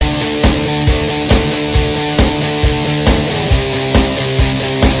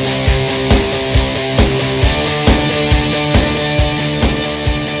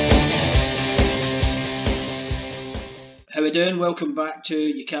welcome back to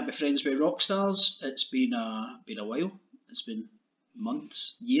You Can't Be Friends with Rockstars. It's been a while. It's been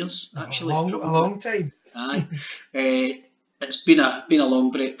months, years actually. A long time. Aye. It's been a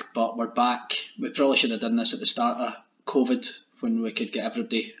long break, but we're back. We probably should have done this at the start of COVID when we could get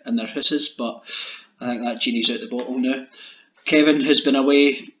everybody in their houses, but I think that genie's out the bottle now. Kevin has been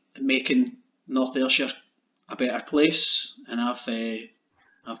away making North Ayrshire a better place, and I've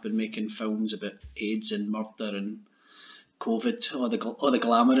been making films about AIDS and murder and COVID, all the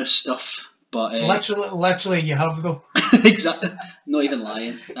glamorous stuff. But literally, you have though. Exactly. Not even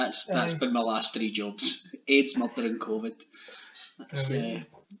lying. That's been my last three jobs: AIDS, murder, and COVID. That's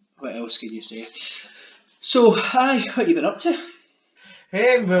what else can you say? So, what you been up to?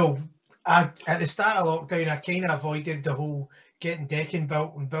 Well, at the start of lockdown, I kind of avoided the whole getting decking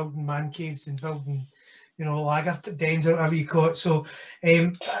built and building man caves and building, lager dens or whatever you call it. So,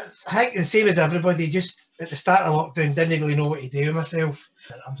 I think the same as everybody, just at the start of lockdown, didn't really know what to do with myself.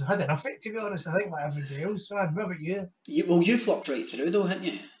 I've had enough of it, to be honest. I think like everybody else, man. What about you? You've worked right through though, haven't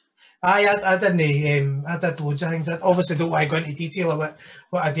you? I didn't. I did loads of things. I obviously don't want to go into detail about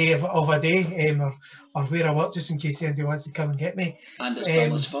what a day of a day, or where I work, just in case anybody wants to come and get me. And it's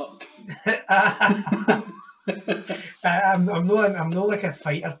dull as fuck. I'm not like a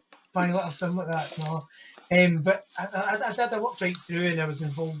fighter pilot or something like that. No. But I worked right through, and I was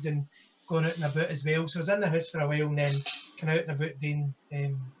involved in going out and about as well. So I was in the house for a while, and then kind of out and about doing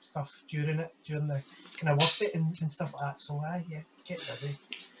stuff during the kind of worst it and stuff like that. So get busy.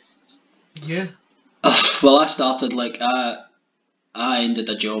 You? Well, I started I ended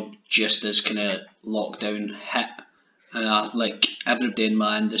a job just as kind of lockdown hit, and every day in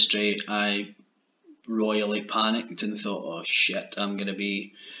my industry, I royally panicked and thought, oh shit, I'm gonna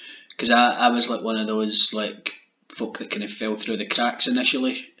be, because I was like one of those folk that kind of fell through the cracks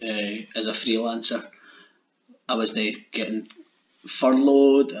initially as a freelancer. I was getting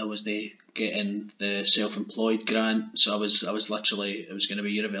furloughed. I was getting the self-employed grant. So I was literally, it was going to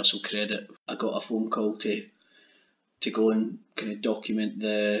be universal credit. I got a phone call to go and kind of document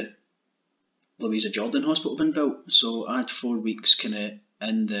the Louisa Jordan Hospital being built. So I had 4 weeks kind of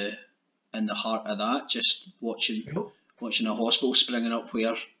in the heart of that, just watching a hospital springing up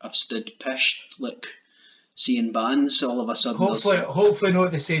where I've stood pished, seeing bands all of a sudden. Hopefully not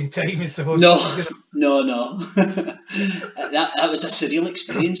at the same time as the hospital. No. that was a surreal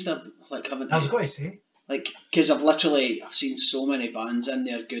experience. I was going to say, because I've seen so many bands in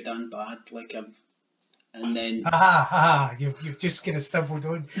there, good and bad. And then you've just kind of stumbled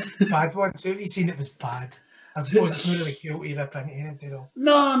on bad ones. So have you seen it was bad? I suppose it's not really cool to rip into anybody though.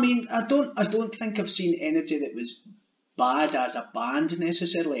 No, I mean I don't think I've seen anybody that was bad as a band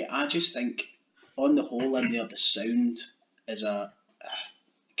necessarily. I just think on the whole in there the sound is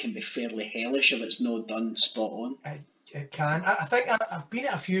can be fairly hellish if it's not done spot on. It can. I think I've been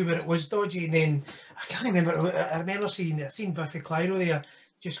at a few where it was dodgy, and then I can't remember. I remember seeing Biffy Clyro there.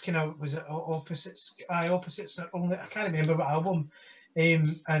 Just kind of was it opposites? Opposites. Only I can't remember what album.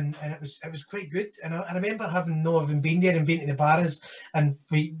 And it was quite good. And I remember having been there and been to the bars, and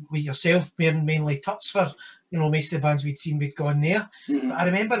with yourself being mainly Tuts for most of the bands we'd seen, we'd gone there. Mm-hmm. But I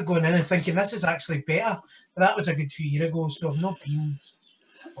remember going in and thinking this is actually better. But that was a good few years ago, so I've not been.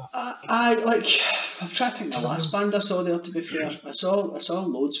 I'm trying to think the last band I saw there. To be fair, I saw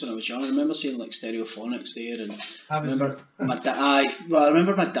loads when I was young. I remember seeing Stereophonics there, and I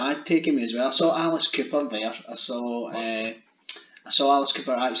remember my dad taking me as well. I saw Alice Cooper there. I saw Alice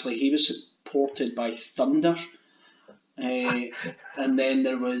Cooper. Actually, he was supported by Thunder, and then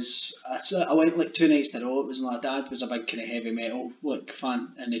there was I went 2 nights in a row. It was my dad was a big kind of heavy metal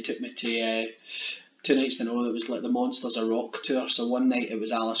fan, and he took me to 2 nights in a row. It was the Monsters of Rock tour. So one night it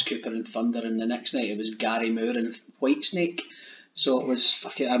was Alice Cooper and Thunder, and the next night it was Gary Moore and Whitesnake. So it was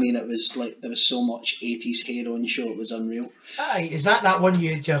it was there was so much 80s hair on show. It was unreal. Aye, is that one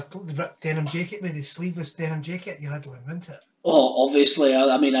you had your denim jacket with, the sleeveless denim jacket you had on, wasn't it? Oh, obviously.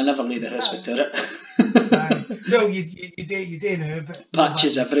 I never leave the house without it. Aye. Well, you do now, but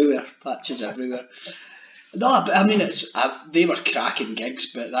patches everywhere. No, but they were cracking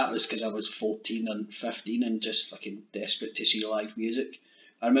gigs, but that was because I was 14 and 15 and just fucking desperate to see live music.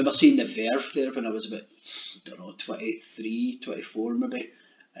 I remember seeing the Verve there when I was about, 23, 24 maybe,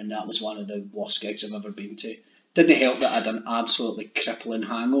 and that was one of the worst gigs I've ever been to. Didn't help that I had an absolutely crippling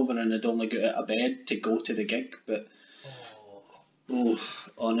hangover and I'd only got out of bed to go to the gig, but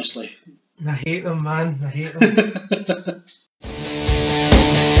honestly. I hate them, man. I hate them.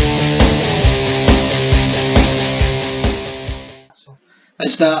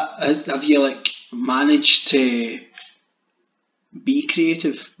 Have you managed to be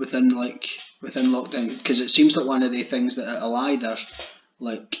creative within lockdown, because it seems like one of the things that it'll either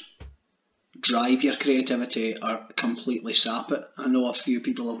like drive your creativity or completely sap it. I know a few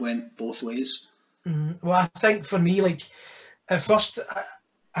people have went both ways. Well, I think for me, like at first,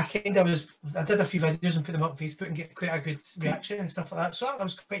 I did a few videos and put them up on Facebook and get quite a good reaction and stuff like that. So I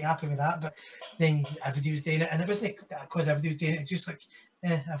was quite happy with that. But then everybody was doing it, and it wasn't because everybody was doing it. It's just like,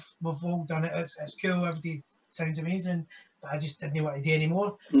 we've all done it. It's cool. Everybody sounds amazing, but I just didn't know what to do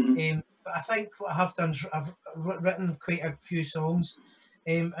anymore. But I think what I have done is I've written quite a few songs,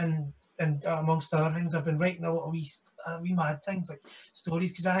 and amongst other things, I've been writing a lot of wee mad things like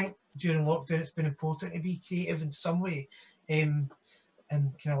stories, because I think during lockdown it's been important to be creative in some way. And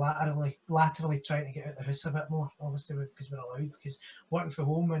kind of laterally trying to get out the house a bit more, obviously, because we're allowed, because working from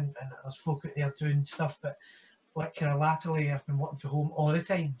home and there's folk out there doing stuff, but like kind of laterally I've been working from home all the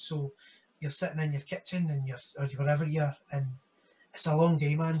time, so you're sitting in your kitchen and or wherever you're, and it's a long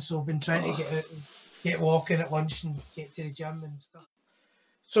day, man, so I've been trying to get out and get walking at lunch and get to the gym and stuff.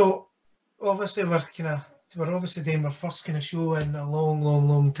 So obviously we're obviously doing our first kind of show in a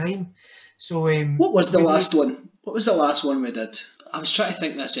long time. So what was the last one? What was the last one we did? I was trying to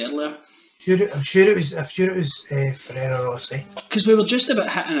think this earlier. I'm sure it was Ferrero Rossi. Because we were just about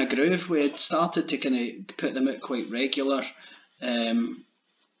hitting a groove. We had started to kind of put them out quite regular, and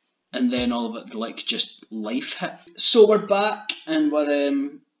then all of it like just life hit. So we're back, and we're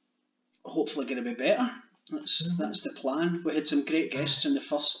hopefully going to be better. That's the plan. We had some great guests in the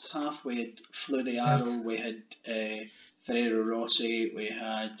first half. We had Flew the Arrow. We had Ferrero Rossi. We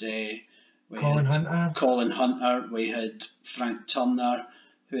had Colin Hunter. We had Frank Turner.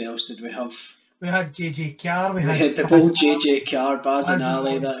 Who else did we have? We had JJ Carr. We had the bold JJ Carr, Baz and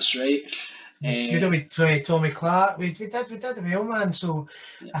Ali. That's right. With Tommy Clark. We did the well, man. So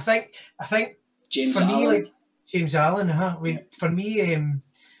yeah. I think James for Allen. me, like James Allen. For me,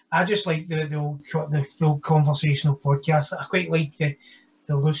 I just like the old conversational podcast. I quite like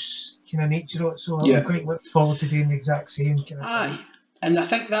the loose kind of nature of it. So I quite look forward to doing the exact same kind of thing. And I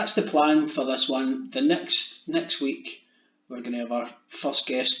think that's the plan for this one. The next week, we're going to have our first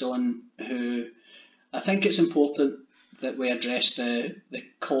guest on, who I think it's important that we address the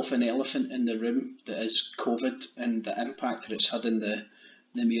coughing elephant in the room that is COVID and the impact that it's had in the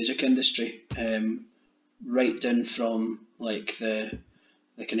music industry. Right down from like the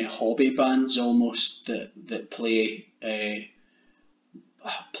kind of hobby bands almost that play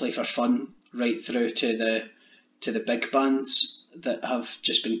for fun, right through to the big bands that have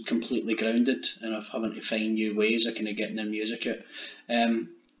just been completely grounded and of having to find new ways of kind of getting their music out.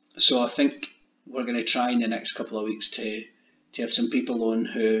 So I think we're going to try in the next couple of weeks to have some people on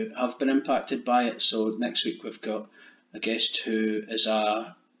who have been impacted by it. So next week we've got a guest who is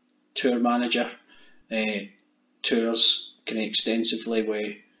a tour manager, tours kind of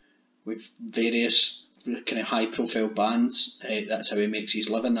extensively with various kind of high profile bands. That's how he makes his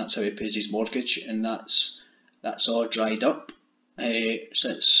living, that's how he pays his mortgage, and that's all dried up. So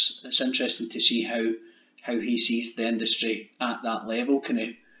it's interesting to see how he sees the industry at that level kind of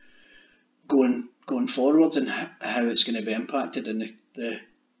going forward, and how it's going to be impacted in the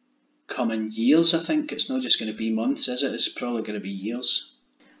coming years. I think it's not just going to be months, is it? It's probably going to be years.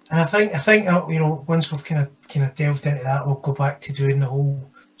 And I think once we've kind of delved into that, we'll go back to doing the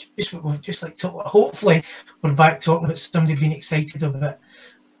whole hopefully we're back talking about somebody being excited about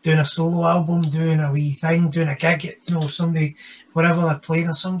doing a solo album, doing a wee thing, doing a gig, somebody, wherever they're playing,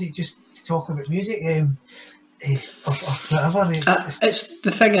 or somebody just to talk about music, or whatever. It's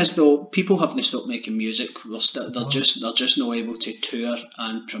the thing is though, people haven't stopped making music. They're just not able to tour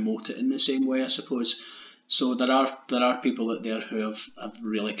and promote it in the same way, I suppose. So there are people out there who have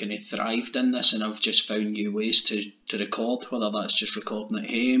really kind of thrived in this and have just found new ways to record, whether that's just recording at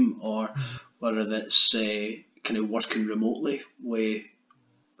home or whether that's kind of working remotely with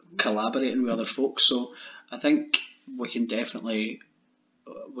collaborating with other folks. So I think we can definitely,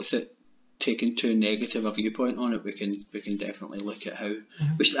 with it taking too negative a viewpoint on it, we can definitely look at how.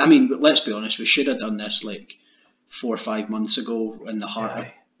 Let's be honest, we should have done this like 4 or 5 months ago in the heart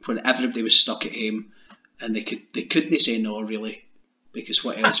when everybody was stuck at home. And they couldn't say no, really, because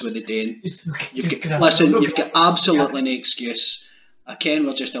what else were they doing? You've got absolutely no excuse. I ken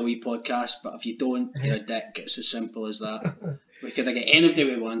we're just a wee podcast, but if you don't, you're a dick. It's as simple as that. We could have got anybody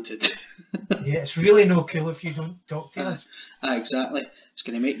we wanted. Yeah, it's really no cool if you don't talk to us. Exactly. It's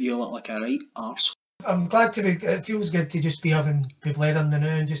going to make you look like a right arse. I'm glad to be. It feels good to just be blathering the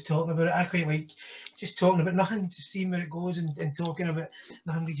now and just talking about it. I quite like just talking about nothing, just seeing where it goes and talking about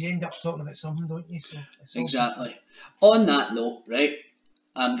nothing. You end up talking about something, don't you? So exactly. On that note, right,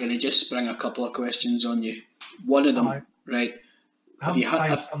 I'm going to just spring a couple of questions on you. One of them, right, If you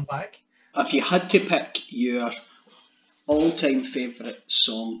had some back. If you had to pick your all-time favourite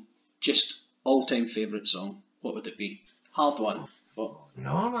song, just all-time favourite song, what would it be? Hard one. What?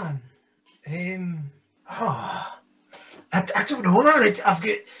 No, man. I don't know, man. I've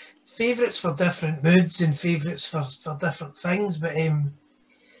got favourites for different moods and favourites for different things, but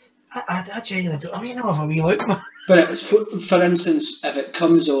I genuinely don't. I mean, I have a wee look, man. But it's, for instance, if it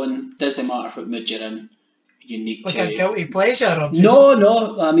comes on, doesn't matter what mood you're in, you need like to... a guilty pleasure? Or just...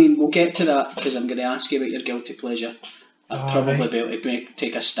 No, I mean, we'll get to that because I'm going to ask you about your guilty pleasure. I'll probably right. be able to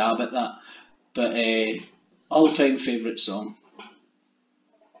take a stab at that. But all-time favourite song?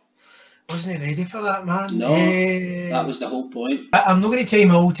 Wasn't ready for that, man. No, that was the whole point. I'm not going to tell you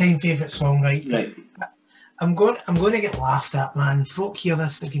my all-time favourite song, right? Right. I'm going to get laughed at, man. Folk hear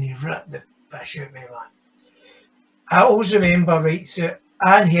this, they're going to rip the piss out of me, man. I always remember, right, so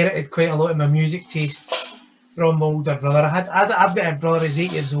I inherited quite a lot of my music taste from my older brother. I've got a brother who's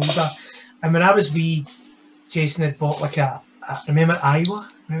 8 years older, and when I was wee, Jason had bought like remember Iowa?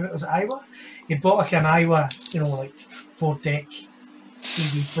 Remember it was Iowa? He bought like an Iowa, like 4-deck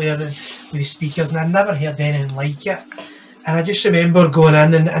CD player with the speakers, and I'd never heard anything like it. And I just remember going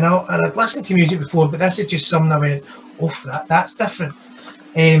in and I'd listened to music before, but this is just something I went, that's different.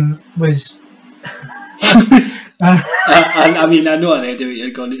 Was I mean, I know already what you're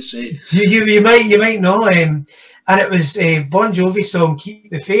going to say. You might know. And it was Bon Jovi's song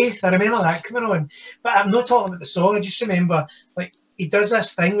 "Keep the Faith." I remember that coming on, but I'm not talking about the song. I just remember like he does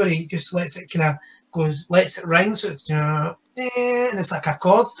this thing where he just lets it ring, so it's and it's like a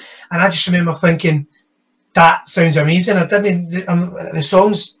chord. And I just remember thinking, that sounds amazing. The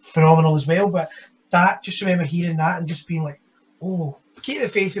song's phenomenal as well, but just remember hearing that and just being like, oh, Keep the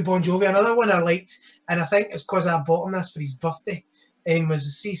Faith with Bon Jovi. Another one I liked, and I think it's because I bought him this for his birthday,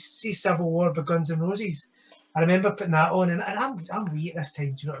 was See Civil War by Guns N' Roses. I remember putting that on, and I'm wee at this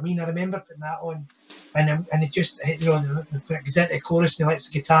time, do you know what I mean? I remember putting that on, and it just, it gets into the chorus and he lets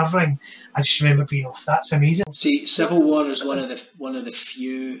the guitar ring. I just remember being off, that's amazing. See, Civil War is one of the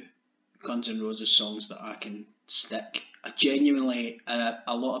few Guns N' Roses songs that I can stick. I genuinely, and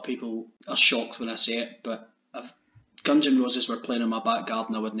a lot of people are shocked when I say it, but if Guns N' Roses were playing in my back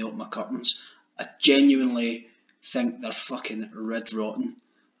garden, I wouldn't open my curtains. I genuinely think they're fucking red rotten.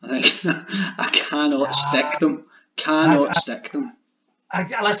 I cannot stick them. Stick them.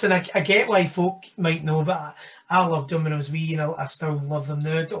 Listen, I get why folk might know, but I loved them when I was wee, and I still love them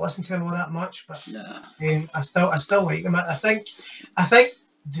now. I don't listen to them all that much, but I still like them. I think,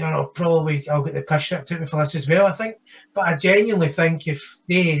 probably I'll get the piss ripped out of me for this as well. But I genuinely think if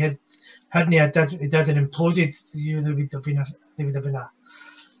they hadn't did what they did and imploded, they would have been a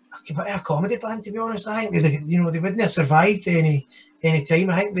comedy band, to be honest. I think they wouldn't have survived any time.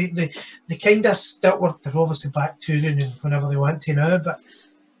 I think they kind of still they're obviously back touring and whenever they want to now, but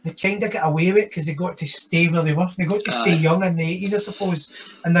they kind of got away with it because they got to stay where they were. They got to stay young in the 80s, I suppose,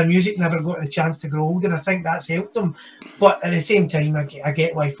 and their music never got the chance to grow old, and I think that's helped them. But at the same time, I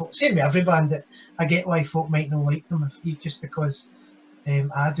get why folk, same with every band, I get why folk might not like them just because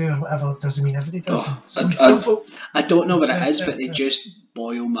I do or whatever doesn't mean everybody does. I don't know what it is, but they just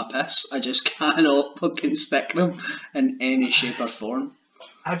boil my piss. I just cannot fucking stick them in any shape or form.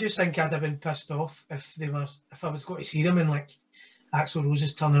 I just think I'd have been pissed off if I was going to see them and like Axl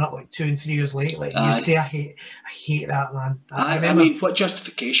Rose turning up like 2 and 3 years late. Like I hate that, man. I mean, what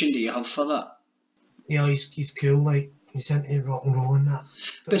justification do you have for that? He's cool, like he's into rock and roll and that.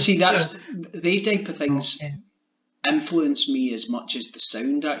 But see, that's they type of things influence me as much as the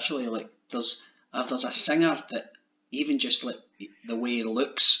sound. Actually, like there's a singer that even just like the way he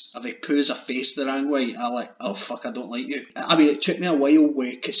looks, if he poos a face the wrong way, I like, oh fuck, I don't like you. I mean, it took me a while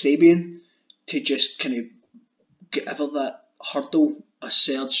with Kasabian to just kind of get over that hurdle of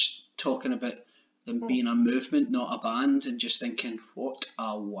Serge talking about them being a movement, not a band, and just thinking, what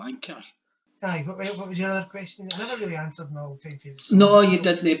a wanker. Aye, what was your other question? I never really answered my all-time favourite song. No, you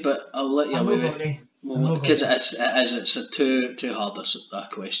didn't, but I'll let you away with it. Because it's a too hard a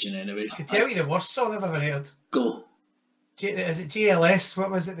question anyway. I can tell you the worst song I've ever heard. Go. Is it JLS? What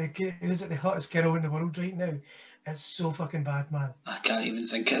was it? Who's it the hottest girl in the world right now? It's so fucking bad, man. I can't even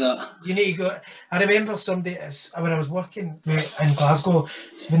think of that. You need to go. I remember somebody when I was working in Glasgow,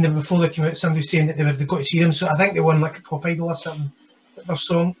 before they came out, somebody was saying that they got to see them. So I think they won like a Pop Idol or something. But their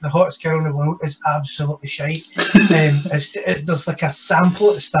song, "The Hottest Girl in the World," is absolutely shite. There's like a sample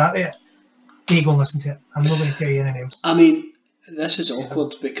at the start of it. You go and listen to it. I'm not going to tell you anything else. I mean, this is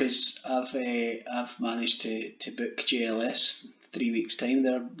awkward because I've managed to book JLS 3 weeks' time.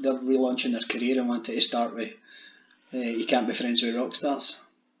 They're relaunching their career and wanted to start with You Can't Be Friends with Rock Stars.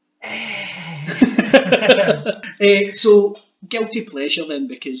 So guilty pleasure then,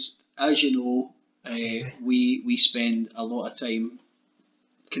 because as you know, we spend a lot of time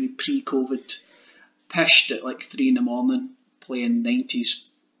kind of pre-COVID pished at like 3 a.m. playing 90s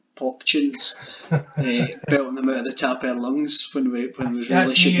pop tunes, belting them out of the top of our lungs when we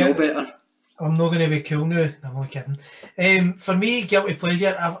really should know better. I'm not going to be cool now. I'm only kidding. For me, guilty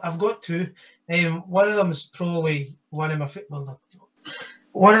pleasure, I've got two. One of them is probably one of my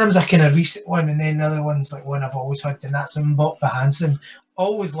one of them's a kind of recent one, and then the other one's like one I've always had, and that's Mbop by Hanson.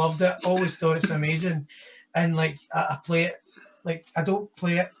 Always loved it. Always thought it's amazing, and like I play it. Like I don't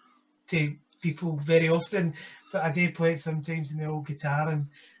play it to people very often, but I do play it sometimes in the old guitar, and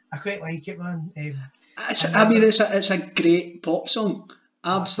I quite like it, man. It's a great pop song.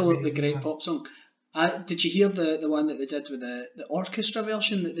 Absolutely great pop song. Did you hear the one that they did with the orchestra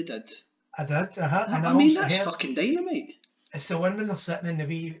version that they did? I did. I mean, that's fucking dynamite. It's the one when they're sitting in the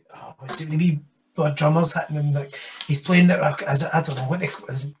wee drummers hitting him. Like he's playing it. I don't know what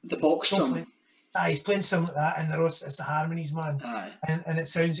the box drum. He's playing something like that, and it's the harmonies, man. And it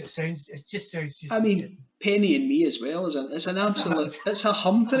just sounds. I mean, Penny and Me as well it's an absolute. It's a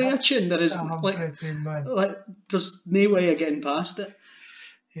humpery a tune. There is like there's no way of getting past it.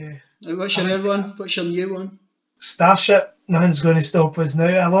 Yeah. What's your other one? What's your new one? Starship. Nothing's going to stop us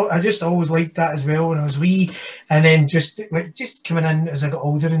now. I just always liked that as well when I was wee, and then just coming in as I got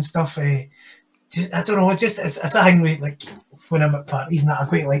older and stuff. I don't know. It's a thing with like when I'm at parties and that. I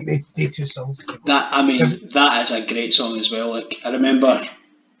quite like the two songs. That is a great song as well. Like I remember,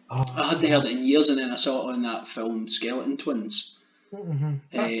 I hadn't heard it in years, and then I saw it on that film Skeleton Twins. Mm-hmm.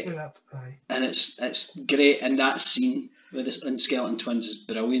 And it's great, and that scene with this in Skeleton Twins is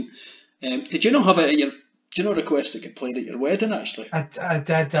brilliant. Did you not have it in your? Do you not request it get played at your wedding? Actually, I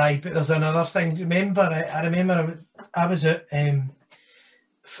did. But there's another thing. I remember I was at. We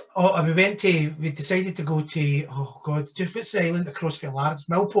decided to go to just put silent across for Largs,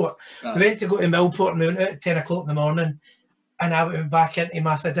 Millport. We went to go to Millport and we went out at 10 o'clock in the morning, and I went back into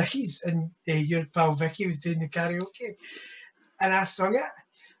Martha Dickey's, and your pal Vicky was doing the karaoke, and I sung it,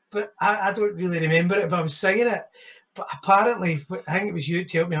 but I don't really remember it, but I was singing it. But apparently, I think it was you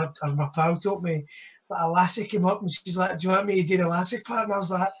to help me, or my pal told me, but a lassie came up and she's like, "Do you want me to do the lassie part?" And I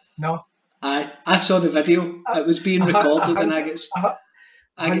was like, "No." I saw the video. It was being recorded, and I get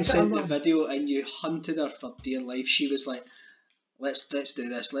sent the video, and you hunted her for dear life. She was like, "Let's do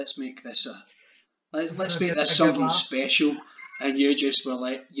this. Let's make this let's make this something special." And you just were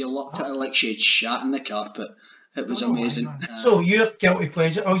like, you looked at her like she had shat in the carpet. It was amazing. So your guilty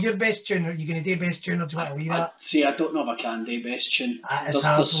pleasure, your best tune? Are you going to do best tune, or do you want to leave that? See, I don't know if I can do best tune.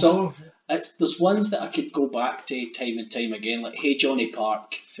 There's ones that I could go back to time and time again, like Hey Johnny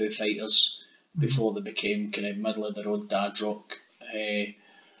Park, Foo Fighters, before they became kind of middle of the road dad rock. I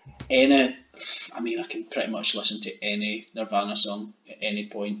can pretty much listen to any Nirvana song at any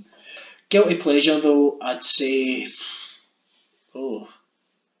point. Guilty pleasure though, I'd say,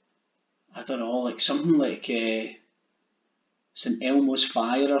 I don't know, like something like St Elmo's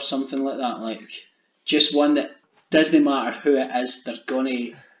Fire or something like that. Like just one that doesn't matter who it is, they're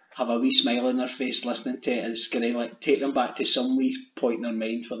gonna have a wee smile on their face listening to it, and it's gonna like take them back to some wee point in their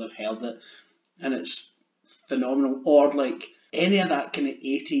mind where they've heard it, and it's phenomenal. Or like any of that kind of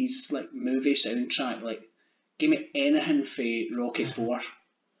 80s like movie soundtrack, like give me anything for Rocky 4.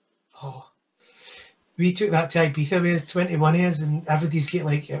 We took that to Ibiza when it was 21 years, and everybody's get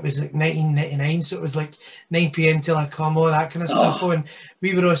like, it was like 1999, so it was like 9 p.m 'till I come, all that kind of stuff on.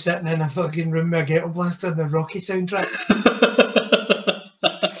 We were all sitting in a fucking room with a ghetto blaster and the Rocky soundtrack.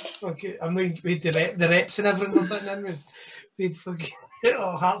 We had the reps and everything we're sitting in with. We'd fucking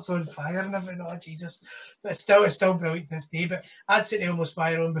Hearts on Fire and everything. Oh Jesus! But it's still brilliant this day. But I'd St Elmo's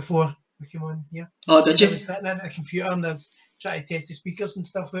Fire on before we came on here. Oh, did you? I was sitting in at the computer and I was trying to test the speakers and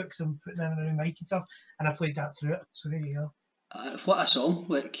stuff out because I'm putting in a new mic and stuff, and I played that through it. So there you go. What a song!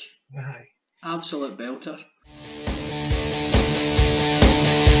 Like, absolute belter.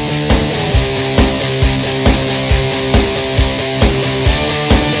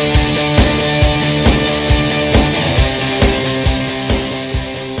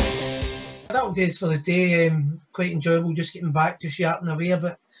 That'll do us for the day. Quite enjoyable just getting back, just yapping away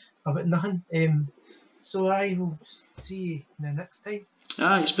about nothing. So I will see you the next time.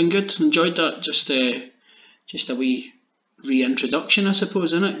 It's been good. Enjoyed that. Just a wee reintroduction, I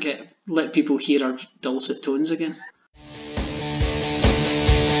suppose, innit? Let people hear our dulcet tones again.